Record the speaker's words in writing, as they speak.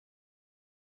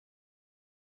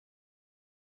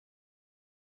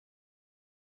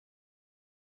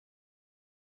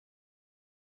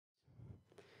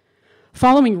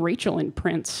Following Rachel in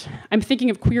Prince, I'm thinking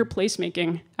of queer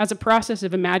placemaking as a process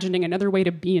of imagining another way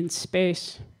to be in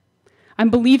space.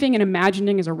 I'm believing and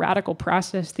imagining as a radical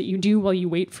process that you do while you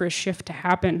wait for a shift to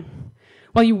happen.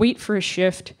 While you wait for a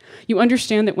shift, you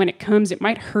understand that when it comes, it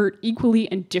might hurt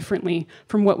equally and differently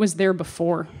from what was there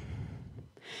before.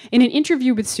 In an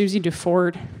interview with Susie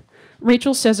DeFord,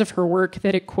 Rachel says of her work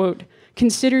that it, quote,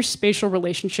 considers spatial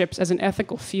relationships as an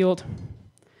ethical field.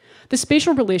 The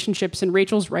spatial relationships in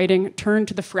Rachel's writing turn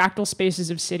to the fractal spaces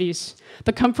of cities,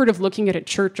 the comfort of looking at a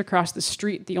church across the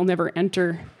street that you'll never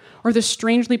enter, or the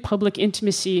strangely public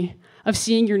intimacy of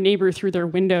seeing your neighbor through their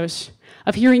windows,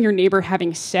 of hearing your neighbor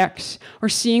having sex, or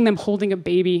seeing them holding a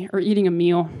baby or eating a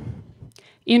meal.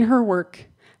 In her work,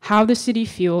 how the city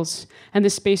feels and the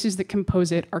spaces that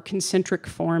compose it are concentric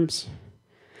forms.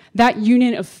 That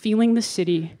union of feeling the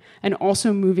city and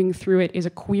also moving through it is a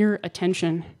queer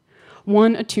attention,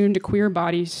 one attuned to queer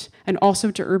bodies and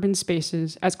also to urban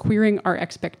spaces as queering our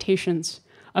expectations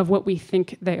of what we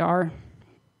think they are.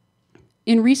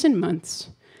 In recent months,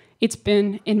 it's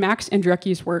been in Max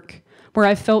Andrucki's work where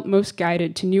I've felt most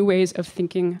guided to new ways of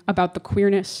thinking about the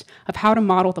queerness of how to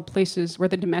model the places where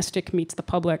the domestic meets the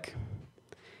public.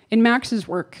 In Max's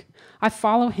work, I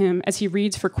follow him as he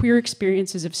reads for queer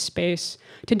experiences of space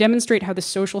to demonstrate how the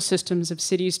social systems of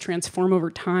cities transform over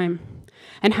time,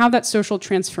 and how that social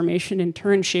transformation in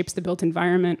turn shapes the built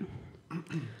environment.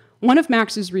 One of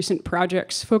Max's recent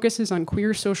projects focuses on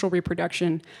queer social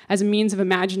reproduction as a means of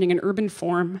imagining an urban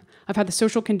form of how the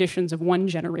social conditions of one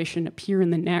generation appear in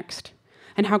the next,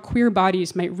 and how queer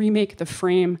bodies might remake the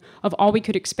frame of all we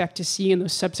could expect to see in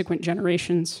those subsequent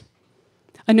generations.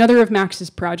 Another of Max's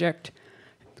project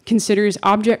considers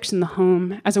objects in the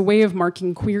home as a way of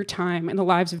marking queer time in the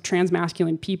lives of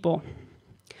transmasculine people.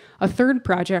 A third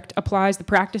project applies the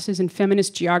practices in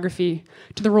feminist geography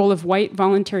to the role of white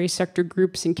voluntary sector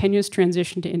groups in Kenya's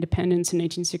transition to independence in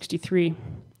 1963.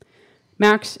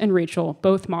 Max and Rachel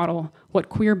both model what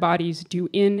queer bodies do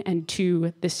in and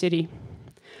to the city.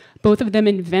 Both of them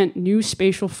invent new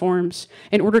spatial forms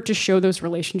in order to show those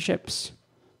relationships.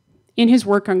 In his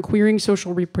work on queering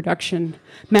social reproduction,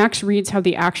 Max reads how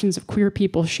the actions of queer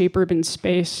people shape urban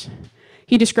space.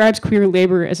 He describes queer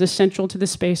labor as essential to the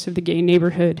space of the gay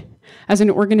neighborhood, as an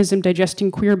organism digesting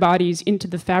queer bodies into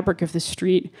the fabric of the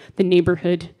street, the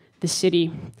neighborhood, the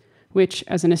city, which,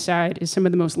 as an aside, is some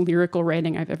of the most lyrical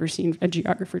writing I've ever seen a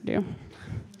geographer do.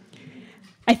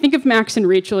 I think of Max and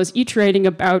Rachel as each writing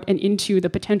about and into the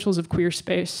potentials of queer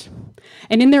space.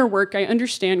 And in their work, I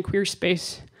understand queer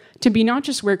space to be not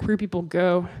just where queer people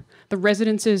go, the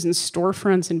residences and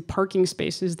storefronts and parking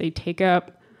spaces they take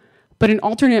up, but an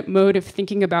alternate mode of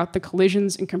thinking about the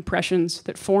collisions and compressions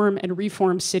that form and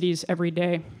reform cities every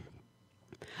day.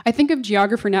 I think of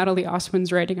geographer Natalie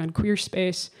Oswin's writing on queer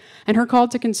space and her call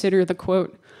to consider the,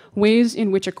 quote, ways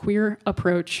in which a queer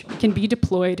approach can be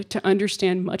deployed to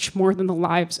understand much more than the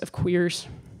lives of queers.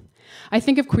 I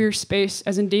think of queer space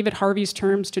as in David Harvey's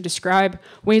terms to describe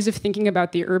ways of thinking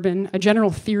about the urban, a general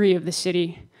theory of the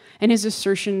city, and his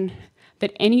assertion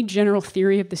that any general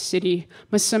theory of the city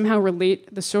must somehow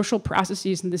relate the social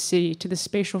processes in the city to the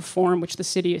spatial form which the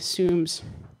city assumes.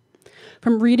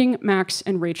 From reading Max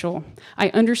and Rachel, I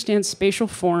understand spatial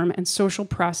form and social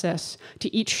process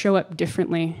to each show up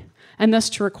differently, and thus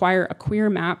to require a queer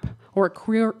map or a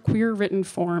queer written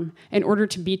form in order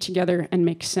to be together and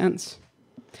make sense.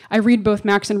 I read both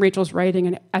Max and Rachel's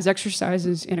writing as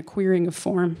exercises in a queering of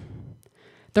form.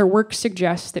 Their work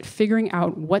suggests that figuring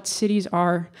out what cities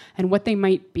are and what they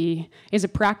might be is a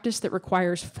practice that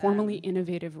requires formally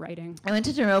innovative writing. I went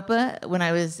to Naropa when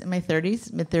I was in my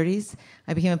 30s, mid-30s.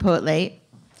 I became a poet late.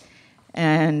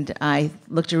 And I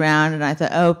looked around and I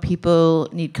thought, oh, people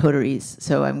need coteries,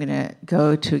 so I'm going to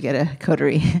go to get a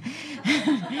coterie.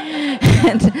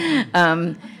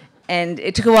 And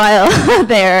it took a while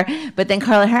there, but then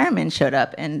Carla Harriman showed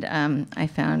up, and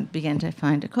I began to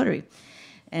find a coterie.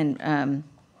 And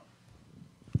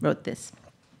wrote this.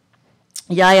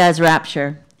 Yaya's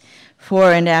Rapture,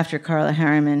 for and after Carla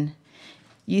Harriman.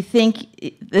 You think,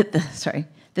 the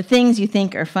things you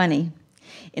think are funny.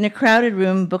 In a crowded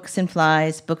room, books and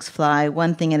flies, books fly,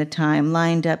 one thing at a time,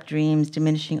 lined up dreams,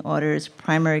 diminishing orders,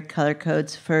 primary color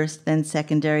codes first, then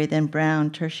secondary, then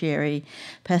brown, tertiary,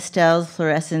 pastels,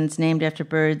 fluorescents, named after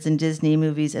birds and Disney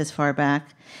movies as far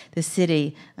back. The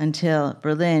city, until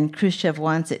Berlin, Khrushchev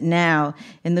wants it now.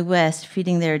 In the West,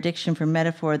 feeding their addiction for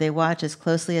metaphor, they watch as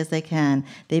closely as they can.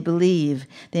 They believe.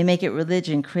 They make it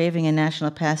religion, craving a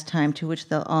national pastime to which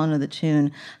they'll all know the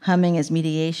tune. Humming as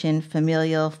mediation,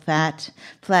 familial, fat,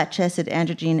 Flat-chested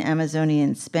androgyne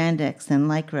Amazonian spandex and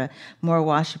lycra, more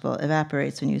washable,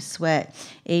 evaporates when you sweat.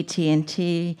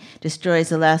 AT&T destroys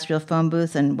the last real phone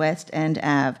booth on West End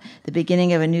Ave. The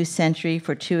beginning of a new century,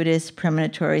 fortuitous,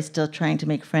 premonitory, still trying to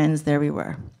make friends, there we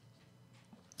were.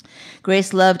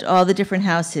 Grace loved all the different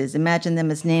houses, imagined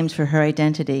them as names for her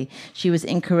identity. She was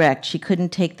incorrect. She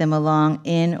couldn't take them along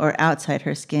in or outside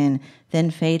her skin,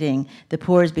 then fading, the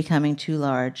pores becoming too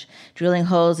large, drilling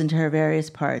holes into her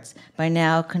various parts, by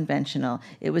now conventional.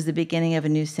 It was the beginning of a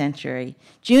new century.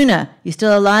 Juna, you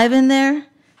still alive in there?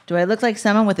 Do I look like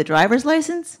someone with a driver's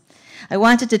license? I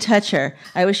wanted to touch her.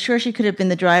 I was sure she could have been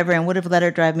the driver and would have let her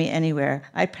drive me anywhere.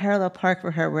 I'd parallel park for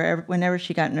her whenever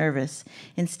she got nervous.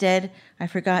 Instead, I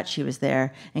forgot she was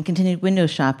there and continued window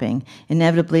shopping,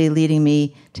 inevitably leading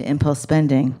me to impulse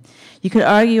spending. You could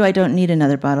argue I don't need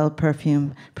another bottle of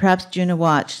perfume. Perhaps Juna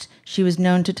watched. She was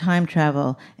known to time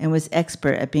travel and was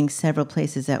expert at being several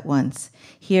places at once.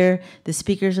 Here, the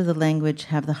speakers of the language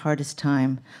have the hardest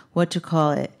time. What to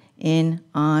call it? In,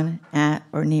 on, at,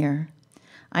 or near.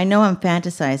 I know I'm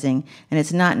fantasizing, and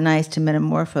it's not nice to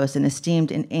metamorphose an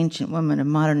esteemed and ancient woman of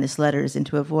modernist letters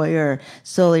into a voyeur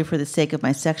solely for the sake of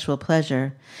my sexual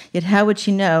pleasure. Yet how would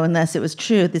she know, unless it was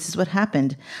true, this is what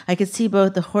happened? I could see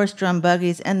both the horse-drawn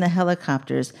buggies and the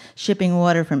helicopters shipping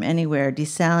water from anywhere,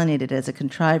 desalinated as a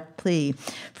contrived plea.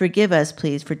 Forgive us,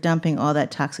 please, for dumping all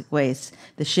that toxic waste.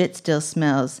 The shit still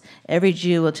smells. Every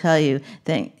Jew will tell you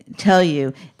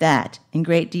that in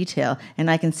great detail, and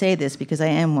I can say this because I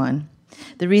am one.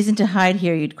 The reason to hide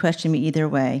here, you'd question me either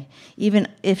way. Even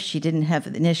if she didn't have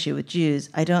an issue with Jews,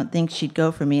 I don't think she'd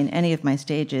go for me in any of my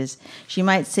stages. She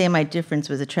might say my difference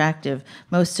was attractive,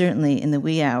 most certainly in the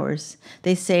wee hours.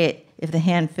 They say it, if the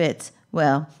hand fits,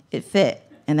 well, it fit,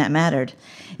 and that mattered.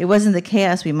 It wasn't the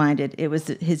chaos we minded, it was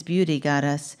his beauty got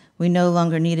us. We no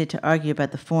longer needed to argue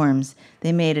about the forms.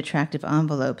 They made attractive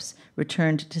envelopes,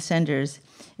 returned to senders,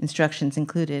 instructions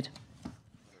included.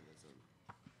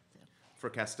 For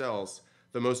Castells,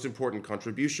 the most important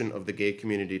contribution of the gay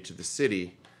community to the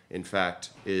city, in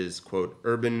fact, is, quote,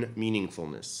 urban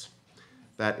meaningfulness.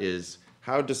 That is,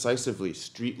 how decisively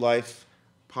street life,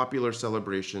 popular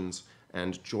celebrations,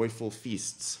 and joyful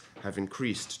feasts have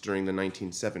increased during the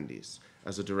 1970s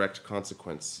as a direct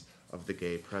consequence of the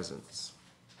gay presence.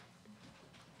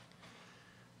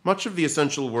 Much of the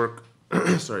essential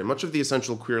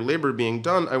queer labor being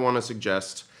done, I want to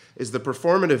suggest, is the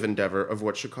performative endeavor of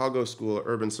what Chicago School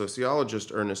urban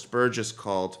sociologist Ernest Burgess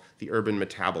called the urban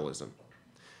metabolism.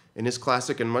 In his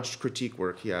classic and much critiqued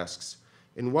work, he asks,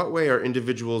 in what way are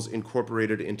individuals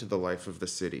incorporated into the life of the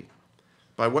city?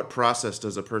 By what process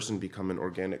does a person become an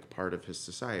organic part of his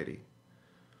society?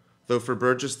 Though for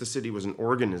Burgess, the city was an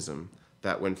organism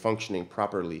that, when functioning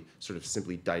properly, sort of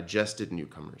simply digested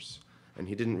newcomers, and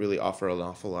he didn't really offer an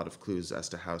awful lot of clues as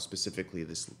to how specifically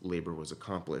this labor was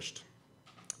accomplished.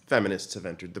 Feminists have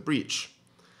entered the breach.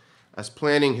 As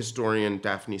planning historian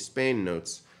Daphne Spain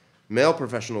notes, male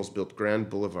professionals built grand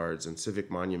boulevards and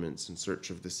civic monuments in search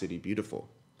of the city beautiful.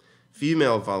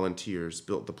 Female volunteers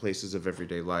built the places of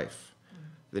everyday life,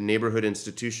 the neighborhood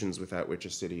institutions without which a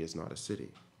city is not a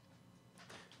city.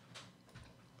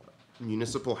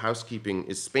 Municipal housekeeping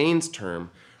is Spain's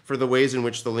term for the ways in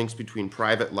which the links between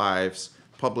private lives,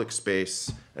 public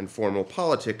space, and formal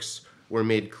politics were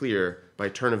made clear by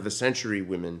turn-of-the-century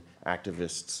women,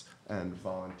 activists, and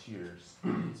volunteers.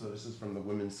 So this is from the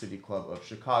Women's City Club of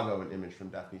Chicago, an image from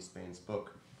Daphne Spain's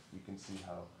book. You can see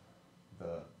how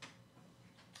the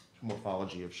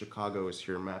morphology of Chicago is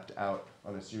here mapped out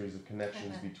on a series of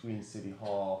connections between City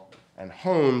Hall and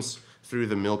homes through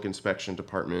the Milk Inspection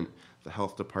Department, the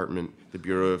Health Department, the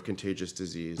Bureau of Contagious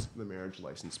Disease, the Marriage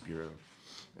License Bureau,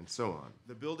 and so on.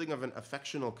 The building of an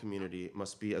affectional community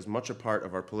must be as much a part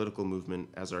of our political movement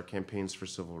as our campaigns for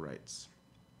civil rights.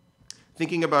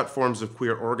 Thinking about forms of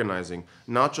queer organizing,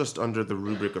 not just under the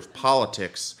rubric of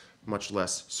politics, much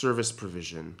less service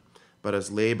provision, but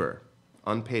as labor,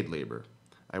 unpaid labor,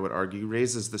 I would argue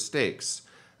raises the stakes,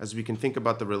 as we can think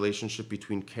about the relationship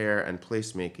between care and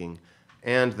placemaking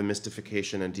and the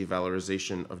mystification and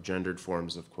devalorization of gendered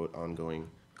forms of, quote, ongoing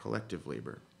collective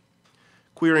labor.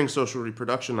 Queering social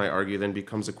reproduction, I argue, then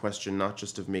becomes a question not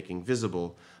just of making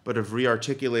visible, but of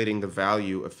re-articulating the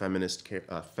value of feminized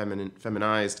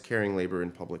caring labor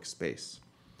in public space.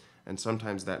 And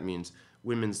sometimes that means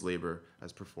women's labor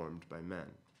as performed by men.